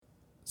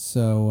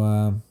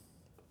So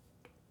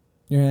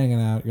you're hanging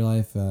out. Your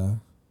life is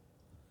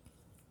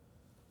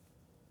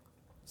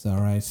all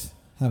right.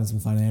 Having some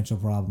financial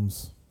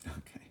problems.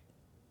 Okay.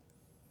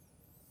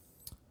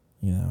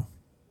 You know,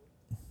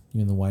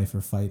 you and the wife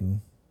are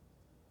fighting.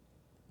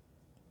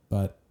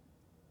 But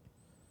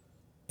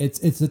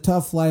it's a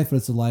tough life, but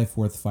it's a life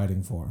worth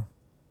fighting for.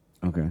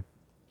 Okay.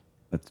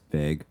 That's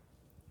vague.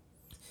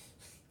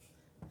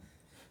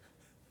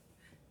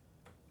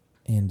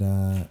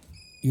 And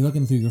you're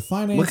looking through your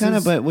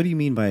finances. What do you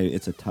mean by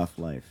it's a tough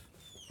life?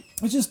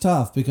 It's just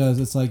tough because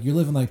it's like you're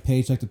living like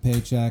paycheck to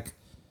paycheck.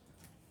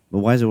 But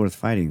why is it worth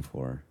fighting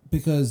for?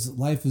 Because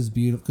life is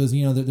beautiful. Because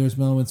there's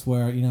moments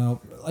where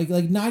like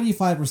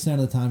 95% of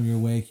the time you're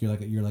awake,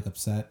 you're like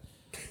upset.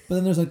 But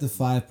then there's like the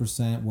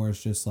 5% where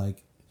it's just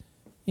like,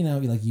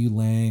 you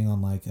laying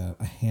on like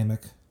a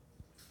hammock,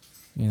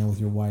 with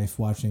your wife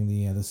watching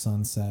the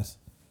sunset.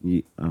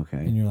 Okay.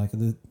 And you're like,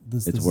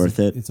 this it's worth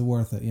it. It's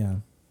worth it, yeah.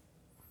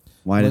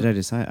 Why did I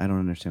decide? I don't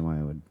understand why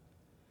I would.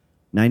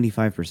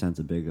 95% is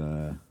a big.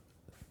 Well,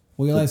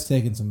 your life's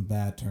taking some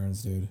bad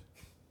turns, dude.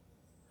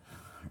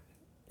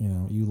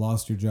 You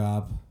lost your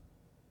job,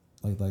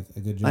 like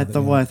a good job. I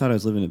thought I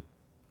was living.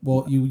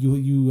 Well,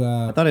 you.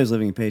 I thought I was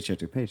living paycheck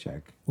to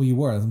paycheck. Well, you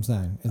were. That's what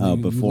I'm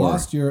saying. Before you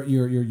lost your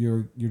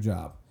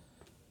job.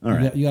 All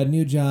right. You got a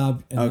new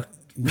job, and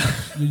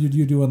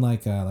you're doing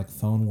like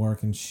phone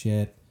work and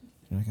shit.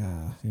 You're like,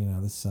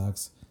 this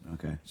sucks.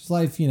 Okay. Just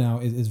life,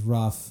 is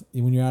rough.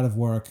 When you're out of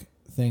work,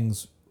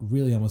 things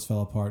really almost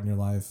fell apart in your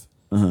life.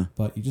 Uh-huh.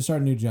 But you just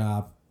start a new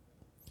job,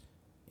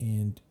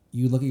 and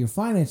you look at your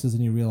finances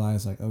and you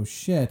realize, like, oh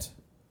shit,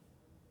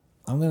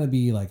 I'm gonna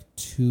be like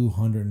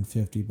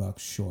 $250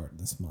 short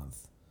this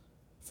month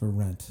for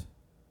rent.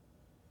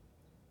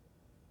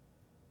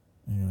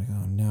 And you're like,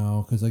 oh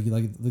no, because like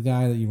the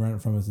guy that you rent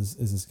from is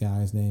this guy.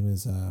 His name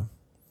is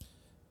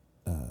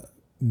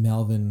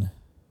Melvin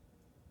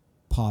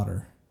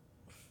Potter.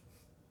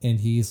 And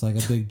he's like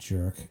a big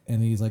jerk,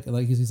 and he's like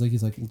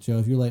he's like Joe,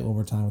 if you're late one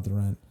more time with the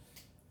rent,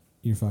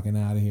 you're fucking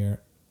out of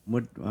here.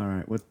 What? All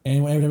right. What?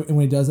 And when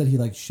he does that, he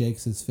like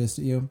shakes his fist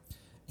at you,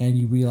 and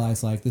you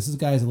realize like this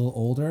guy's a little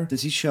older.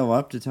 Does he show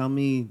up to tell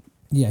me?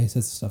 Yeah, he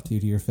says stuff to you,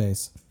 to your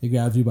face. He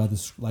grabs you by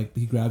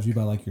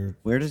your.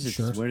 Where does it?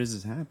 shirt. Where does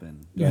this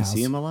happen? Do I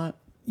see him a lot?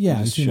 Yeah,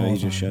 he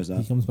just shows up.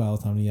 He comes by all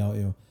the time to yell at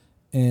you,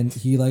 and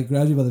he like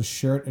grabs you by the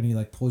shirt and he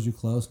like pulls you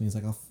close and he's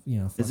like,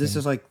 Is this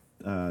just like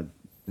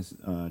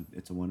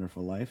It's a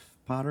Wonderful Life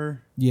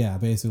Potter? Yeah,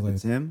 basically.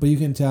 It's him? But you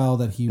can tell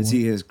that Is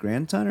he his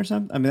grandson or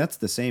something? I mean, that's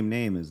the same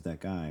name as that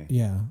guy.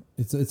 Yeah.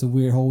 It's a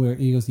weird.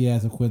 He goes, yeah,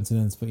 it's a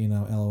coincidence, but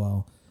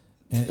LOL.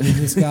 And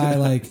this guy,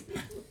 like...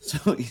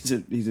 So he's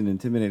an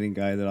intimidating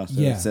guy that also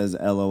says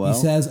LOL? He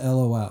says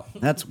LOL.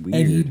 That's weird.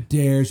 And he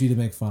dares you to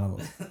make fun of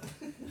him.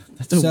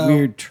 That's a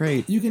weird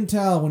trait. You can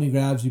tell when he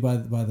grabs you by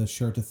the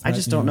shirt to threaten I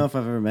just don't know if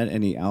I've ever met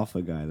any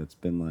alpha guy that's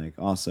been like,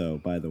 also,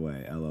 by the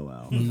way,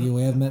 LOL.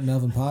 We have met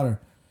Melvin Potter.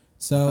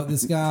 So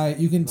this guy,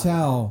 you can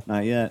tell.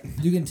 Not yet.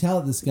 You can tell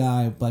that this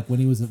guy, like when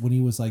he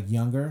was like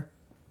younger,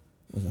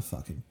 was a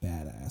fucking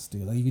badass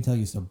dude. Like you can tell he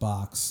used to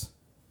box.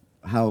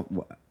 How?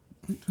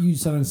 You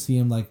sometimes see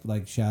him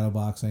like shadow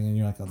boxing, and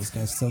you're like, oh, this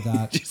guy's still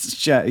got He's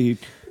still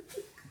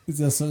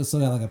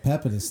got like a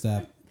pep in his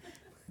step.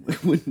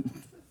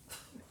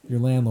 Your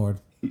landlord.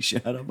 He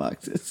shadow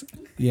boxes.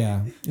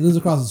 Yeah, he lives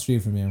across the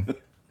street from you.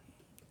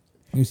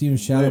 You see him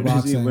shadow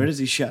boxing. Where does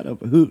he shadow?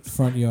 Who?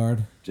 Front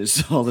yard.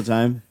 Just all the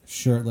time.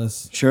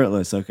 Shirtless.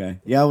 Shirtless. Okay.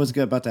 Yeah, I was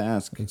about to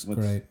ask. Looks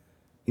great.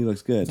 He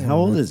looks good. How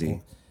old is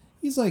he?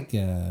 He's like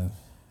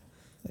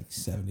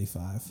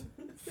 75.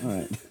 All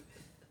right.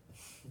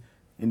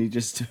 And he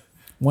just.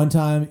 One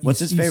time. What's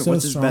his favorite?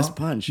 What's his best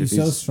punch? He's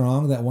so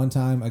strong that one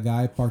time a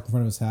guy parked in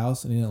front of his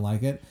house and he didn't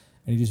like it.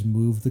 And he just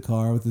moved the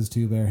car with his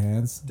two bare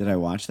hands. Did I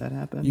watch that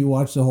happen? You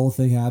watched the whole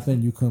thing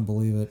happen. You couldn't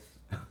believe it.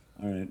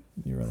 All right.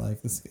 You were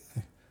like, this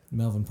guy,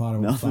 Melvin Potter.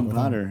 Melvin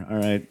Potter. All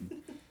right.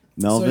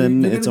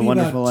 Melvin, It's a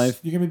Wonderful Life.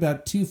 You're going to be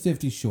about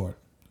 $250 short.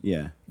 Yeah.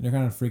 And you're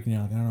kind of freaking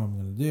out. Like, I don't know what I'm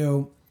going to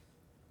do.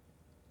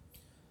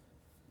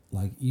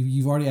 Like,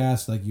 you've already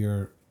asked, like,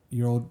 your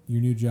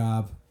new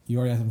job. You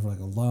already asked them for, like,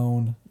 a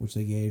loan, which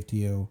they gave to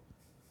you.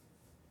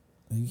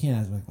 You can't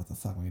ask, like, what the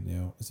fuck am I going to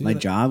do? So My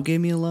job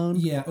gave me a loan?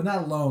 Yeah, but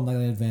not a loan, like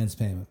an advance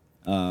payment.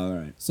 Oh, all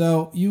right.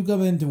 So you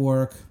come into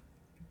work.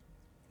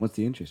 What's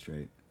the interest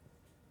rate?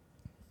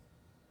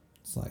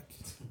 It's like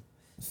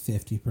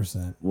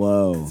 50%.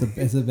 Whoa.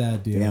 It's a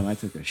bad deal. Damn, I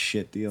took a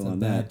shit deal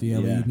on that. It's a bad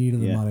deal, but you needed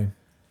the money.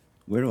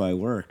 Where do I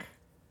work?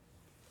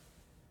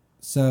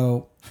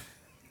 So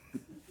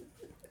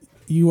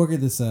you work at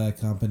this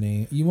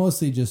company. You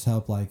mostly just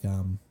help, like,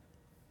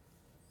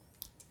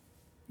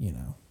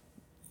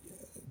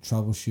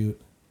 troubleshoot.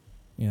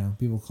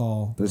 People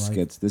call. This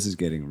is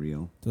getting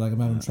real. They're like, I'm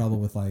having trouble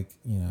with, like,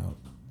 my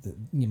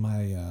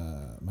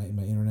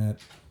internet,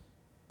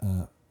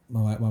 my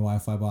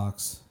Wi-Fi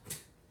box.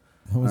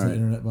 What was the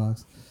internet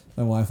box?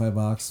 My Wi-Fi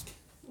box.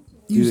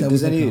 Do I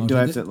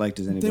have to, like,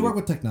 does anybody? They work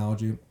with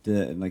technology.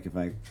 Like, if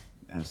I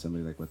ask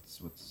somebody, like, what's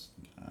the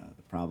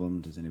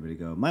problem? Does anybody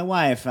go, my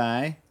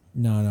Wi-Fi?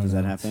 No. Does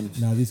that happen?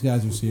 No, these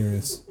guys are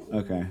serious.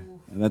 Okay,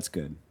 that's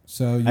good.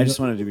 So I just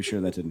wanted to be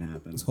sure that didn't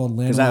happen. It's called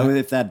because Lanolax.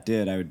 if that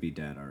did, I would be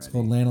dead already. It's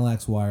called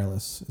Lanolax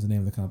Wireless. Is the name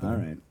of the company. All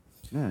right.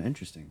 Yeah,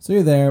 interesting. So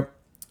you're there,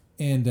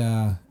 and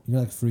you're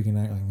like freaking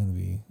out. Like, I'm gonna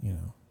be,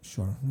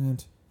 short of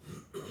rent.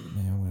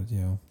 Man, what I'm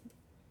gonna do?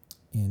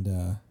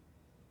 And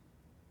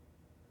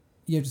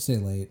you have to stay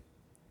late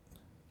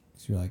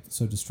because you're like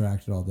so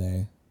distracted all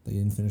day that you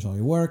didn't finish all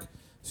your work.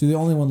 So you're the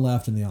only one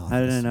left in the office. How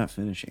did I not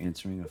finish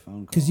answering a phone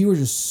call? Because you were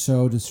just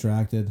so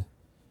distracted.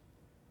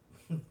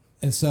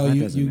 And so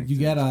you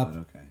get up.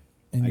 Okay.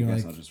 And I you're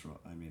guess like, I'll just roll.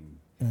 I mean,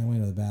 I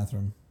went to the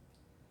bathroom.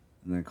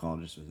 and the call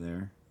just was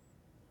there.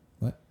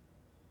 What?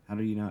 How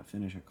do you not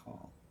finish a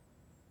call?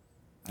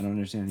 I don't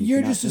understand.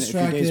 You're just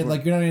distracted.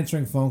 Like, you're not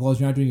answering phone calls.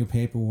 You're not doing your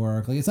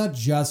paperwork. Like, it's not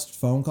just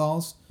phone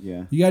calls.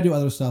 Yeah. You gotta do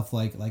other stuff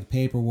like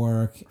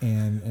paperwork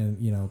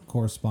and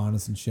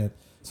correspondence and shit.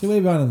 So way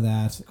beyond than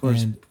that. Of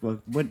course. And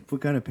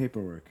what kind of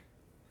paperwork?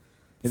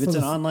 If it's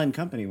an online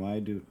company,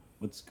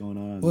 what's going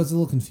on? Well, it's a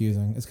little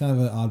confusing. It's kind of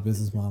an odd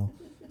business model.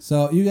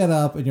 So you get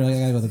up and you're like, I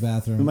gotta go to the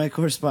bathroom. Who might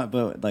correspond?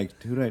 But like,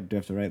 do I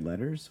have to write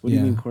letters? What do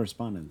you mean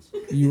correspondence?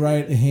 You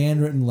write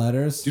handwritten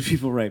letters. Do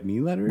people write me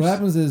letters? What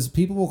happens is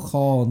people will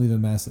call and leave a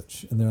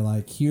message, and they're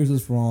like, "Here's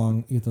what's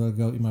wrong." You have to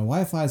go, "My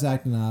Wi-Fi's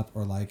acting up,"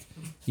 or like,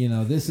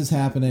 "This is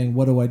happening.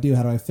 What do I do?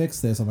 How do I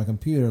fix this on my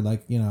computer?"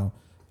 Like,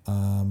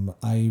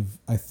 I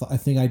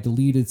think I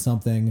deleted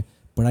something,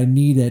 but I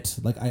need it.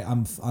 Like,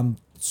 I'm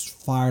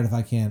fired if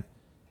I can't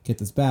get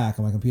this back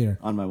on my computer.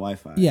 On my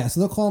Wi-Fi. Yeah, so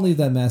they'll call and leave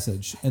that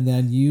message, and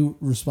then you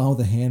respond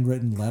with a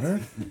handwritten letter.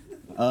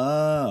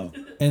 Oh.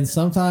 And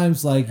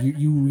sometimes, like,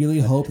 you really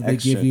hope that they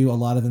give you a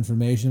lot of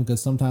information,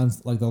 because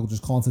sometimes, like, they'll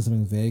just call and say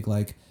something vague,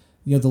 like,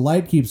 the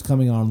light keeps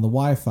coming on the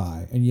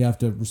Wi-Fi, and you have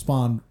to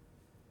respond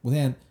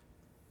with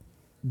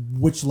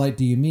which light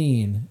do you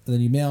mean? And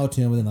then you mail it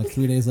to them, and then, like,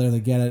 3 days later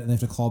they get it, and they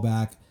have to call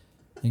back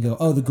and go,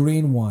 oh, the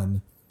green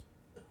one.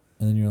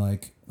 And then you're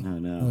like, oh,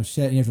 no. Oh,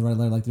 shit. And you have to write a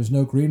letter like, there's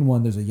no green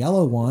one, there's a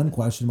yellow one,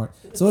 question mark.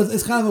 So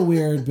it's kind of a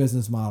weird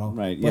business model.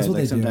 Right, yeah, that's what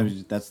like they sometimes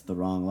do. that's the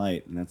wrong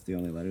light, and that's the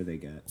only letter they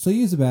get. So you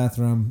use the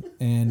bathroom,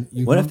 and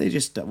you What if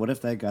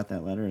they got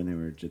that letter and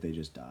they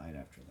just died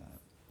after that?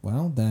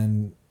 Well,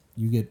 then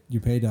you get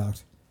your pay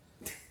docked.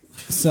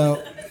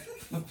 So,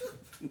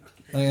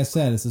 like I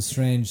said, it's a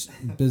strange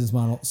business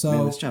model. So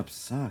Man, this job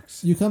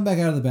sucks. You come back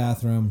out of the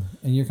bathroom,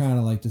 and you're kind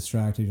of like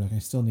distracted. You're like, I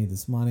still need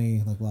this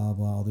money, like blah,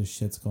 blah, all this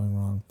shit's going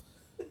wrong.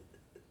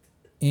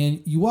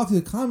 And you walk through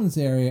the commons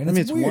area, and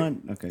it's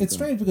weird. It's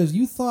strange because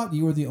you thought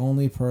you were the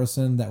only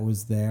person that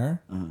was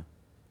there. Uh-huh.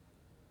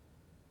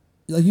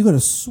 Like, you could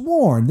have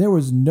sworn there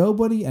was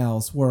nobody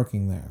else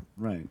working there.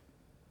 Right.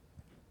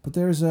 But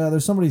there's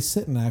somebody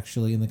sitting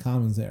actually in the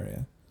commons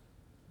area.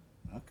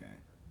 Okay.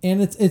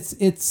 And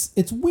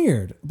it's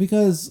weird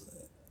because,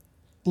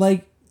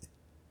 like,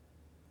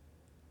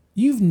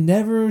 you've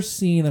never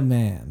seen a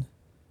man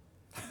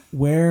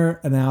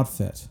wear an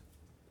outfit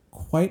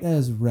quite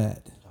as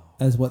red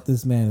as what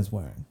this man is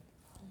wearing.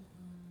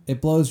 It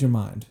blows your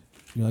mind.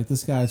 You're like,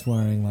 this guy's he's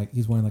wearing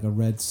like a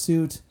red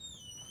suit.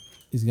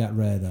 He's got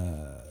red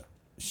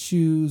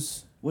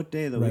shoes. What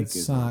day of the red week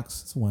is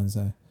socks. It's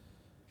Wednesday.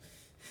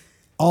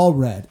 All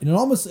red, and it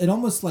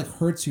almost like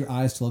hurts your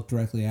eyes to look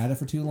directly at it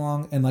for too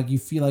long, and like you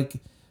feel like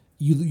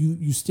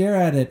you stare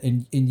at it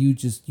and you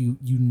just you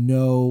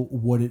know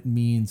what it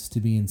means to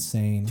be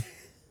insane,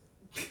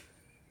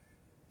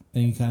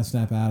 and you kind of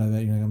snap out of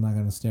it. You're like, I'm not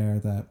going to stare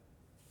at that.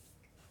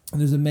 And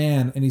there's a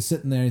man, and he's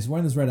sitting there. He's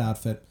wearing this red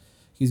outfit.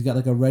 He's got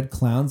like a red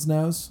clown's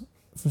nose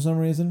for some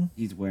reason.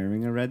 He's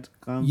wearing a red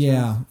clown's nose?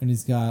 nose? And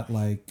he's got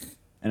like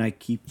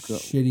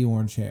shitty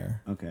orange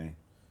hair. Okay.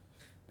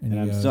 And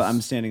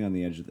I'm standing on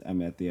the edge.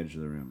 I'm at the edge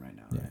of the room right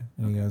now. Yeah. Right?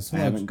 And he goes, I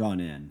haven't gone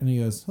in. And he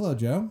goes, hello,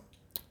 Joe.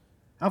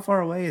 How far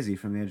away is he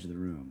from the edge of the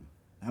room?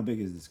 How big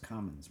is this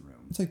commons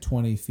room? It's like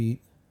 20 feet.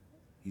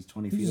 He's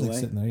 20 feet He's away? like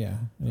sitting there, yeah.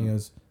 And he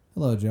goes,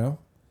 hello, Joe.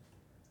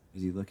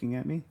 Is he looking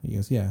at me? He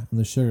goes, yeah, I'm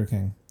the Sugar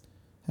King.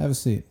 Have a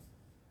seat.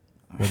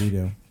 What do you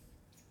do?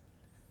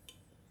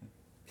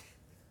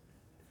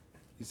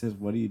 He says,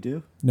 what do you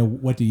do? No,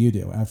 what do you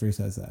do after he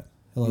says that?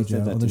 Hello, Joe.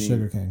 I'm the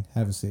Sugar King.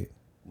 Have a seat.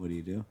 What do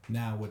you do?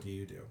 Now, what do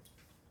you do?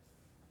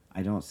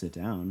 I don't sit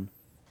down.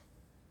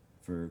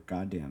 For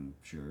goddamn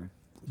sure.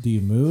 Do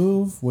you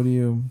move? What do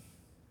you...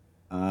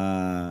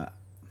 I'm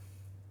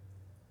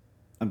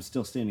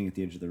still standing at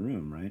the edge of the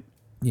room, right?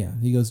 Yeah.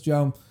 He goes,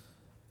 Joe,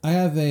 I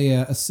have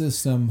a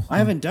system. I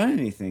haven't done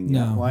anything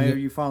yet. No. Why are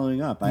you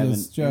following up?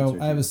 Joe,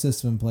 I have a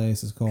system in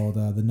place. It's called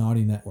the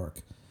Naughty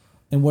Network.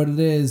 And what it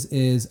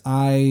is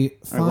I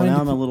find... All right, well,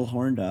 now I'm a little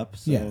horned up,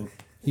 so... Yeah.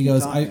 He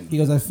goes,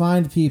 I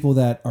find people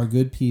that are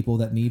good people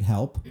that need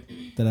help,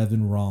 that have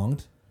been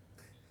wronged.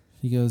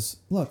 He goes,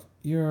 look,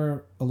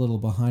 you're a little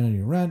behind on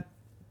your rent.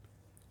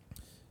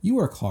 You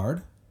work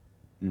hard.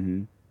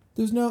 Mm-hmm.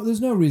 There's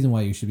no reason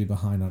why you should be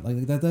behind on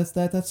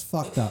that's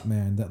fucked up,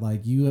 man. That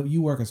like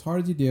you work as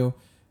hard as you do,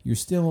 you're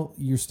still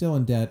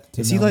in debt.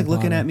 Is he like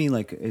looking at me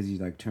like? Is he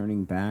like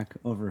turning back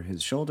over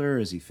his shoulder? Or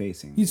is he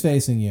facing? He's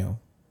facing you.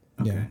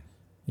 Okay. Yeah.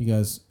 He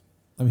goes,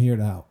 I'm here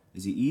to help.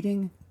 Is he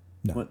eating?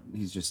 No. What?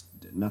 He's just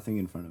nothing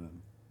in front of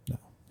him. No.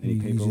 Any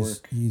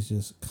paperwork? He's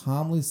just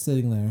calmly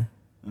sitting there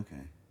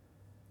Okay.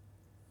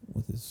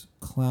 with his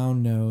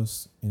clown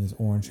nose and his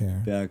orange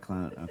hair. Bad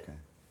clown. Okay.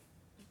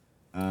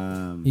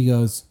 He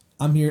goes,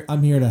 I'm here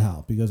to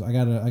help. He goes, I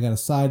got a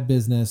side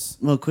business.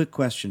 Well, quick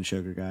question,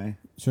 Sugar Guy.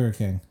 Sugar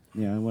King.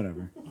 Yeah,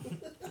 whatever.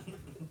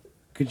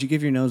 Could you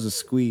give your nose a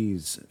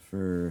squeeze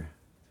for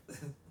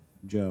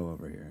Joe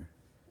over here?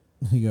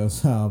 He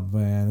goes, oh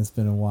man, it's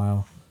been a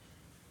while.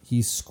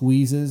 He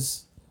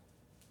squeezes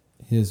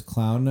his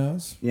clown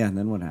nose. Yeah, and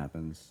then what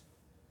happens?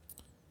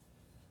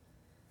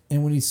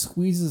 And when he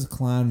squeezes his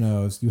clown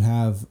nose, you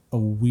have a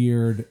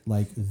weird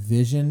like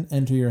vision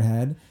enter your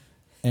head,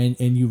 and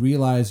you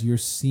realize you're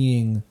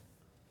seeing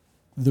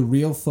the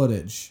real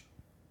footage,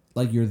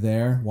 like you're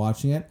there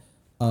watching it,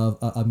 of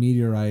a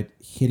meteorite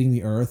hitting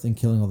the earth and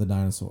killing all the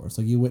dinosaurs.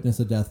 Like you witness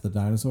the death of the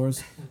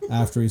dinosaurs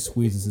after he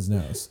squeezes his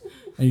nose,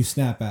 and you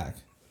snap back.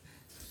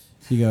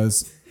 He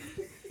goes,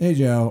 hey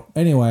Joe,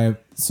 anyway,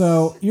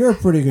 so you're a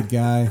pretty good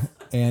guy,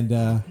 and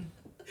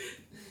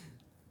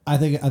I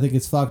think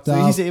it's fucked up.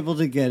 So he's able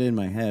to get in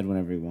my head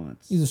whenever he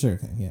wants. He's a Sugar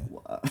King,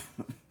 yeah.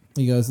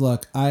 He goes,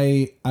 look,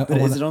 But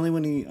is it only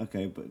when he...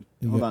 Okay, but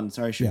hold on.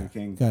 Sorry, Sugar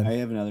King. go ahead. I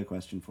have another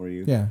question for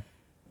you. Yeah.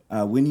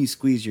 When you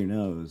squeeze your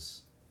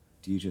nose,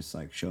 do you just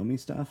like show me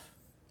stuff?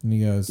 And he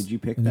goes, Did you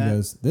pick and that? He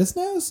goes, this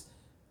nose?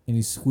 And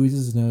he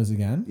squeezes his nose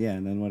again. Yeah,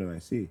 and then what do I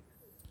see?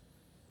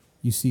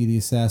 You see the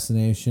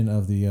assassination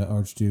of the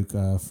Archduke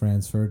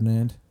Franz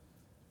Ferdinand.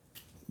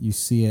 You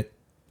see it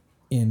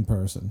in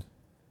person.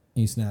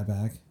 And you snap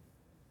back.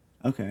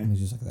 Okay. And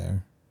he's just like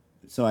there.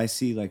 So I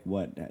see like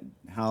what?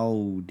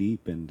 How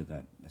deep into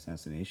that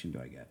assassination do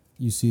I get?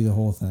 You see the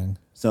whole thing.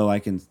 So I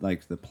can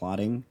like the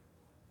plotting.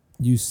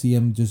 You see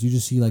him you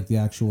just see like the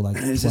actual like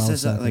 12 Is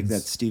this seconds. like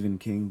that Stephen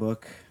King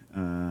book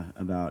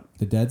about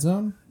The Dead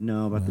Zone?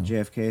 about the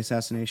JFK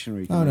assassination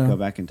where you can go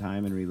back in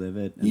time and relive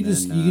it? And You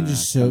can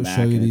just show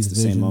you these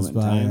visions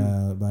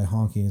by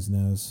honking his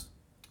nose.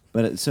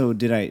 But so would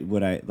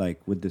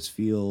this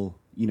feel,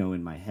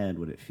 in my head,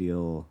 would it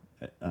feel...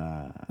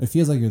 It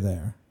feels like you're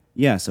there.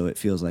 Yeah, so it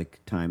feels like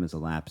time is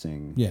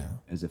elapsing. Yeah.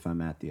 As if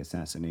I'm at the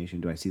assassination.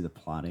 Do I see the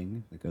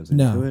plotting that goes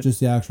into it? No, just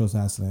the actual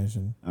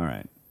assassination. All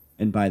right.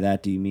 And by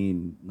that, do you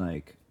mean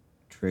like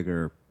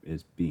trigger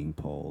is being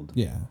pulled?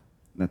 Yeah.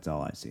 That's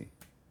all I see.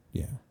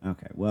 Yeah.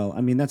 Okay. Well,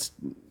 I mean, that's...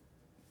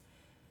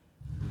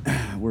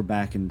 We're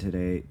back in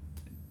today.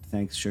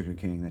 Thanks, Sugar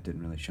King. That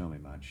didn't really show me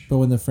much. But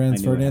when the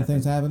Franz Ferdinand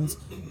thing happens,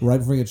 right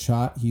before he gets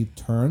shot, he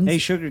turns. Hey,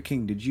 Sugar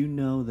King, did you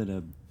know that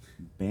a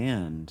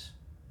band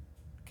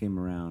came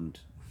around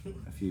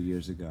a few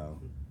years ago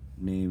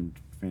named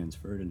Franz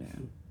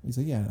Ferdinand? He's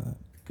like, yeah, I know that.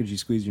 Could you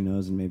squeeze your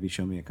nose and maybe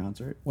show me a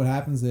concert? What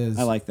happens is...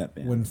 I like that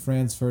band. When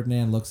Franz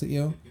Ferdinand looks at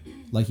you,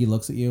 like he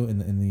looks at you in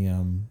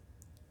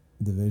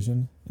the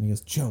vision, and he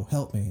goes, Joe,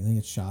 help me. And then he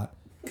gets shot.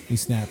 You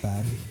snap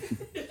back.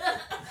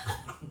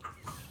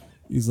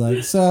 He's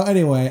like, so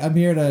anyway, I'm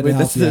here to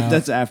help you out.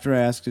 That's after I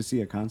asked to see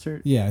a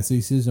concert? Yeah, so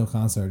he sees no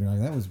concert. And you're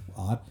like, that was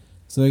odd.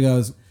 So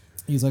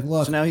he's like,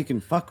 look. So now he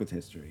can fuck with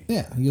history.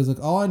 Yeah. He goes, look,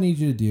 all I need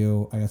you to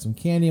do, I got some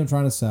candy I'm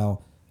trying to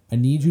sell. I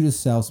need you to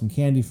sell some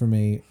candy for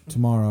me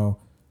tomorrow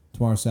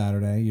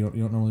Saturday. You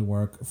don't normally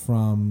work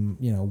from,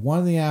 1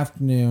 in the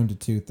afternoon to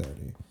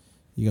 2:30.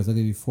 He goes, I'll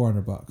give you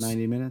 $400.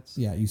 90 minutes?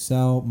 Yeah, you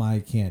sell my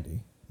candy,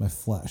 my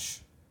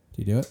flesh.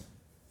 Do you do it?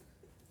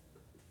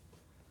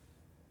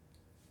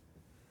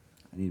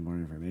 I need more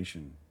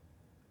information.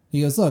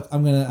 He goes, look,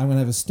 I'm gonna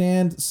have a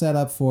stand set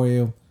up for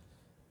you.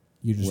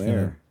 You just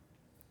Where?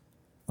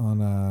 On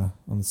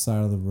the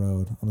side of the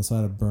road, on the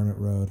side of Burnett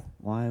Road.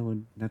 Why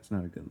would... That's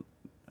not a good...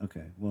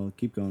 Okay, well,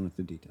 keep going with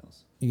the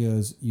details. He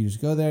goes, you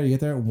just go there, you get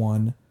there at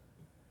 1,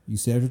 you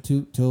stay after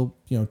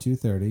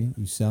 2:30,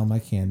 you sell my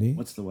candy.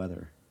 What's the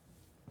weather?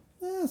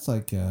 It's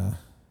like a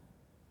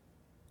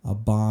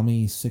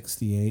balmy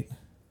 68.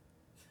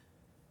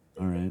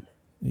 All right.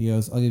 He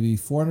goes, I'll give you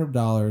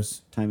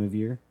 $400. Time of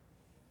year?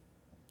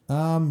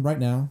 Right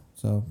now,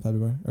 so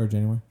February or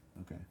January.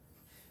 Okay.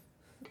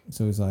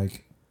 So he's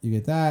like, you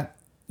get that,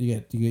 you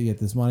get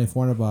this money,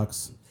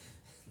 $400.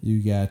 You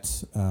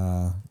get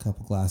a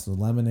couple glasses of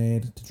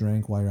lemonade to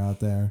drink while you're out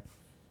there.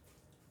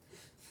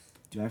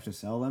 Do I have to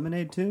sell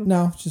lemonade too?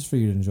 No, it's just for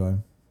you to enjoy.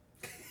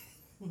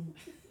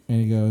 And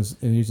he goes,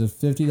 and here's a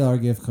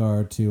 $50 gift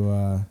card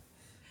to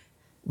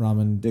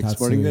Ramen Dick's Tatsuya.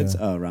 Sporting Goods?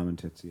 Oh, Ramen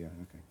Tatsuya,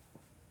 okay.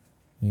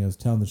 And he goes,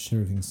 tell him the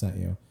Sugar King sent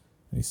you.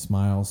 And he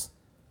smiles.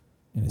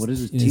 And What does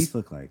his teeth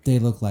look like? They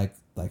look like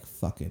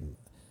fucking...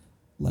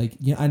 Like,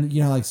 you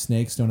know how like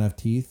snakes don't have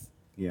teeth?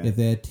 Yeah. If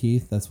they had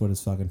teeth, that's what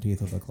his fucking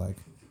teeth would look like.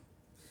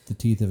 The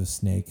teeth of a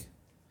snake.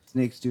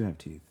 Snakes do have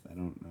teeth. I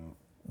don't know.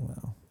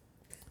 Well.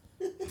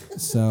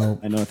 So...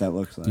 I know what that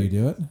looks like. Do you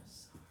do it?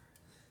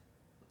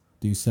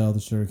 Do you sell the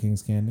Sugar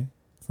King's candy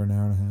for an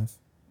hour and a half?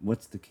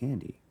 What's the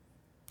candy?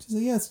 She's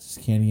like, yeah, it's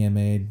just candy I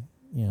made.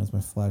 It's my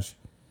flesh.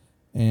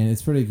 And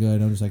it's pretty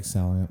good. I'm just like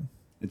selling it.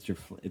 It's your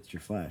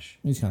flesh.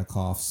 He just kind of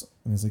coughs.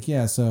 And he's like,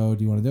 yeah, so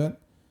do you want to do it?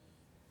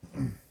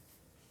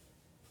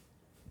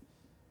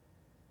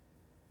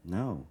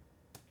 No.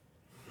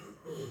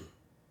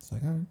 It's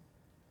like, all right.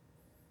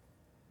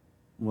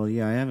 Well,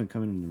 yeah, I haven't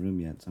come in the room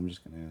yet, so I'm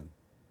just gonna.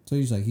 So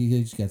he's like, he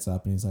just gets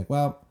up and he's like,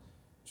 well,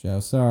 Joe,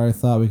 sorry, I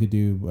thought we could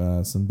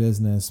do some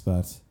business,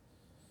 but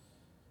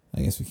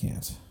I guess we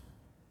can't.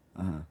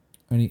 And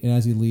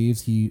as he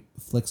leaves, he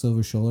flicks over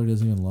his shoulder,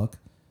 doesn't even look,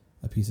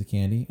 a piece of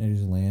candy, and it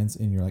just lands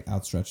in your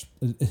outstretched.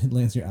 It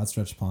lands in your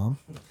outstretched palm.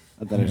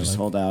 I thought I just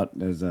hold out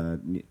as a.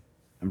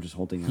 I'm just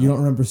holding out. You don't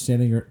remember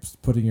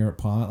putting your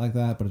palm out like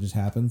that, but it just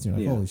happens. You're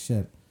like, holy shit!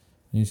 And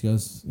he just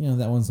goes,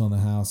 that one's on the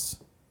house.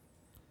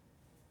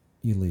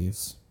 He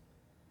leaves.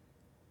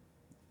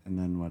 And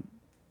then what?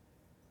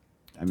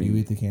 I Do you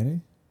eat the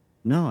candy?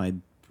 No, I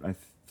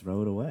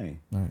throw it away.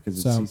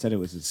 Because he said it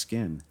was his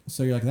skin.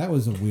 So you're like, that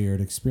was a weird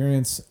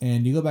experience,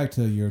 and you go back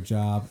to your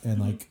job,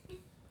 and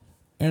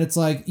it's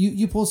like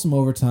you pull some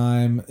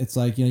overtime. It's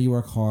like you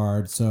work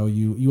hard, so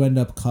you end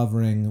up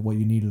covering what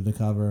you needed to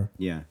cover.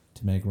 Yeah.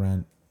 To make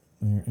rent,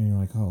 and you're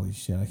like, holy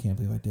shit, I can't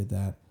believe I did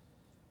that.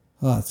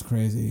 Oh, that's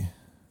crazy.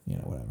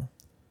 Whatever.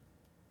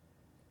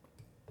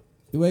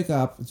 You wake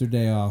up. It's your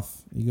day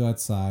off. You go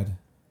outside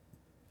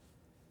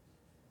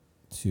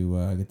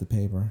to get the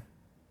paper.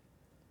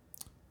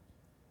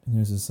 And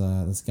there's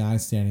this guy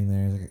standing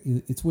there.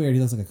 It's weird.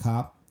 He looks like a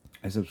cop.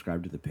 I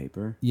subscribe to the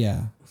paper.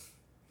 Yeah.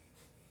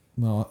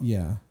 Well,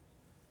 yeah.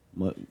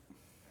 What?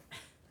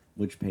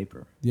 Which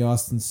paper? The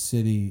Austin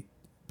City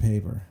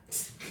paper.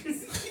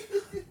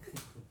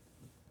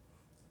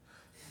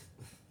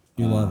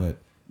 You love it.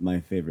 My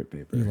favorite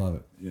paper. You love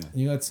it. Yeah.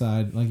 You go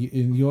outside,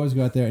 you always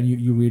go out there and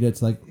you read it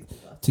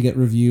to get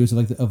reviews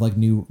of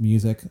new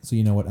music, so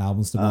you know what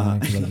albums to buy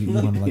because you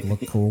want to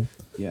look cool.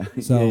 Yeah.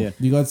 So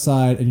you go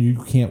outside and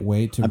you can't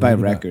wait to. I buy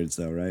records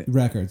though, right?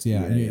 Records,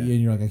 yeah. And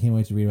you're like, I can't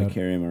wait to read about. I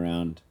carry them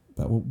around.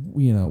 But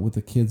with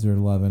the kids are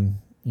 11,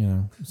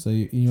 so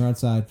you're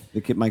outside.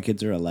 My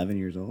kids are 11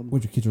 years old.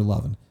 Which your kids are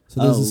 11.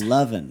 So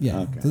 11.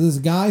 Yeah. Okay. So there's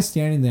a guy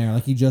standing there,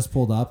 he just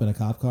pulled up in a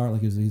cop car,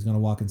 he's going to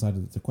walk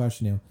inside to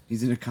question you.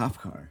 He's in a cop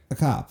car. A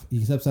cop.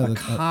 He steps out of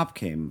the cop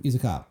came. He's a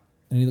cop,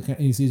 and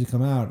he sees you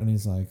come out, and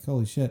he's like,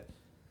 "Holy shit!"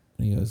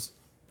 And he goes,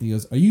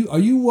 "Are you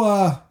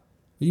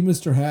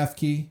Mr.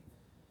 Halfkey?"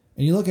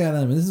 And you look at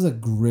him, and this is a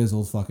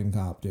grizzled fucking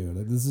cop,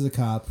 dude. This is a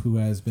cop who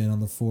has been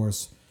on the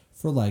force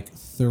for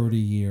 30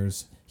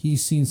 years.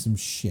 He's seen some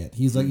shit.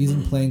 He's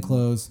in plain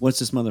clothes. What's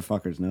this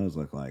motherfucker's nose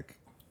look like?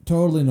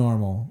 Totally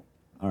normal.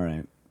 All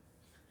right.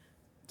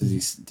 Does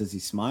he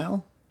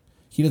smile?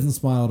 He doesn't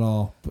smile at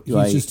all. But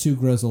he's just too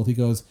grizzled. He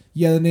goes,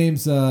 "Yeah, the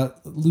name's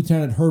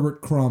Lieutenant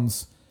Herbert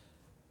Crumbs.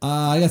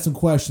 I got some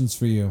questions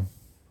for you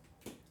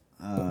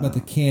about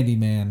the Candy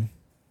Man.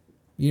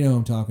 You know who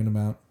I'm talking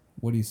about.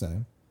 What do you say?"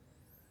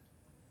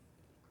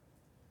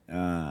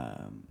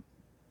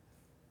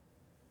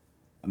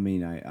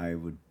 I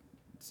would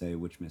say,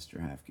 which Mr.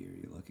 Halfkey are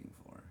you looking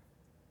for?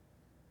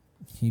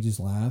 He just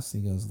laughs. He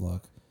goes,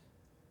 "Look,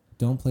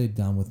 don't play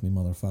dumb with me,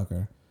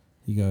 motherfucker."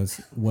 He goes,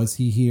 "Was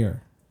he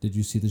here? Did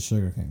you see the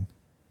Sugar King?"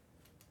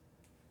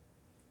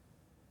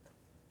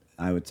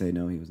 I would say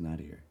no, he was not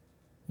here.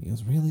 He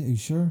goes, "Really? Are you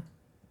sure?"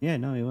 Yeah,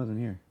 no, he wasn't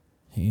here.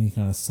 He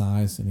kind of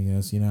sighs and he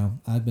goes,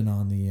 "I've been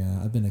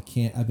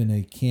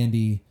a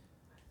candy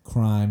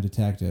crime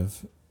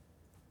detective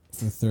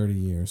for 30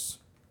 years."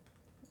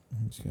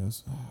 And he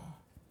goes,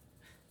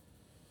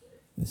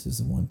 "This is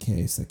the one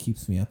case that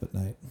keeps me up at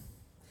night."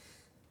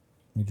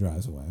 He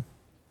drives away.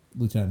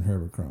 Lieutenant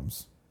Herbert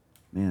Crumbs.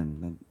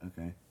 Man,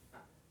 okay.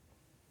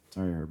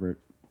 Sorry, Herbert.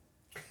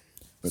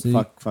 But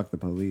So fuck the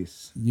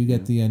police. You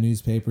get the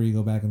newspaper, you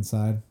go back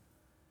inside.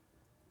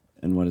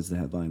 And what does the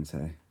headline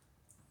say?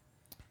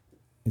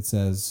 It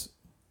says,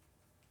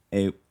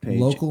 A page.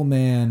 "Local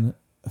man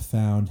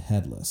found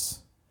headless."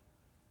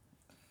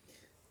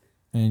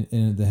 And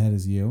the head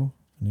is you.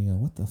 And you go,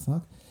 "What the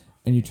fuck?"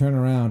 And you turn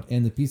around,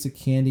 and the piece of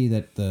candy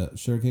that the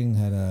Sugar King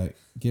had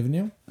given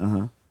you,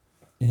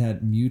 it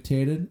had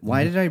mutated.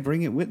 Why did I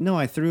bring it with? No,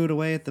 I threw it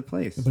away at the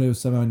place. But it was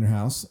somehow in your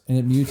house, and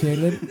it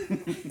mutated,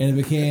 and it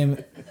became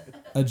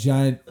a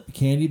giant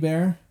candy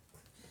bear.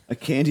 A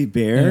candy And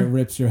bear? it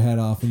rips your head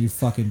off, and you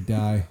fucking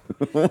die.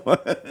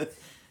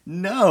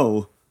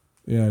 No.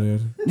 Yeah,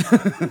 dude.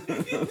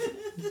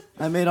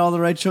 I made all the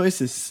right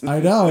choices. I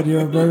know, and you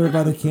were murdered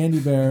by the candy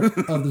bear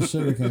of the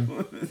Sugar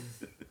King.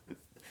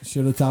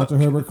 Should have talked to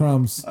Herbert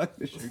Crumbs,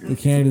 the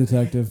candy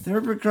detective.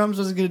 Herbert Crumbs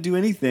wasn't going to do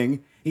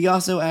anything. He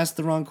also asked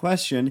the wrong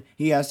question.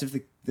 He asked if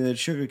the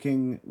Sugar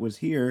King was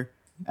here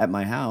at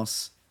my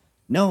house.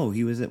 No,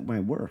 he was at my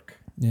work.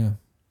 Yeah,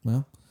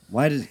 well.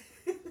 Why does...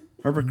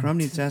 Herbert Crumb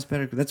needs to ask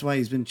better. That's why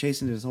he's been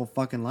chasing it his whole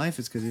fucking life,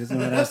 is because he doesn't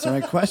know how to ask the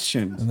right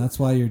question. And that's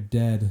why you're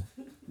dead.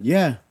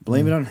 Yeah,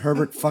 blame it on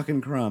Herbert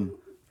fucking Crumb.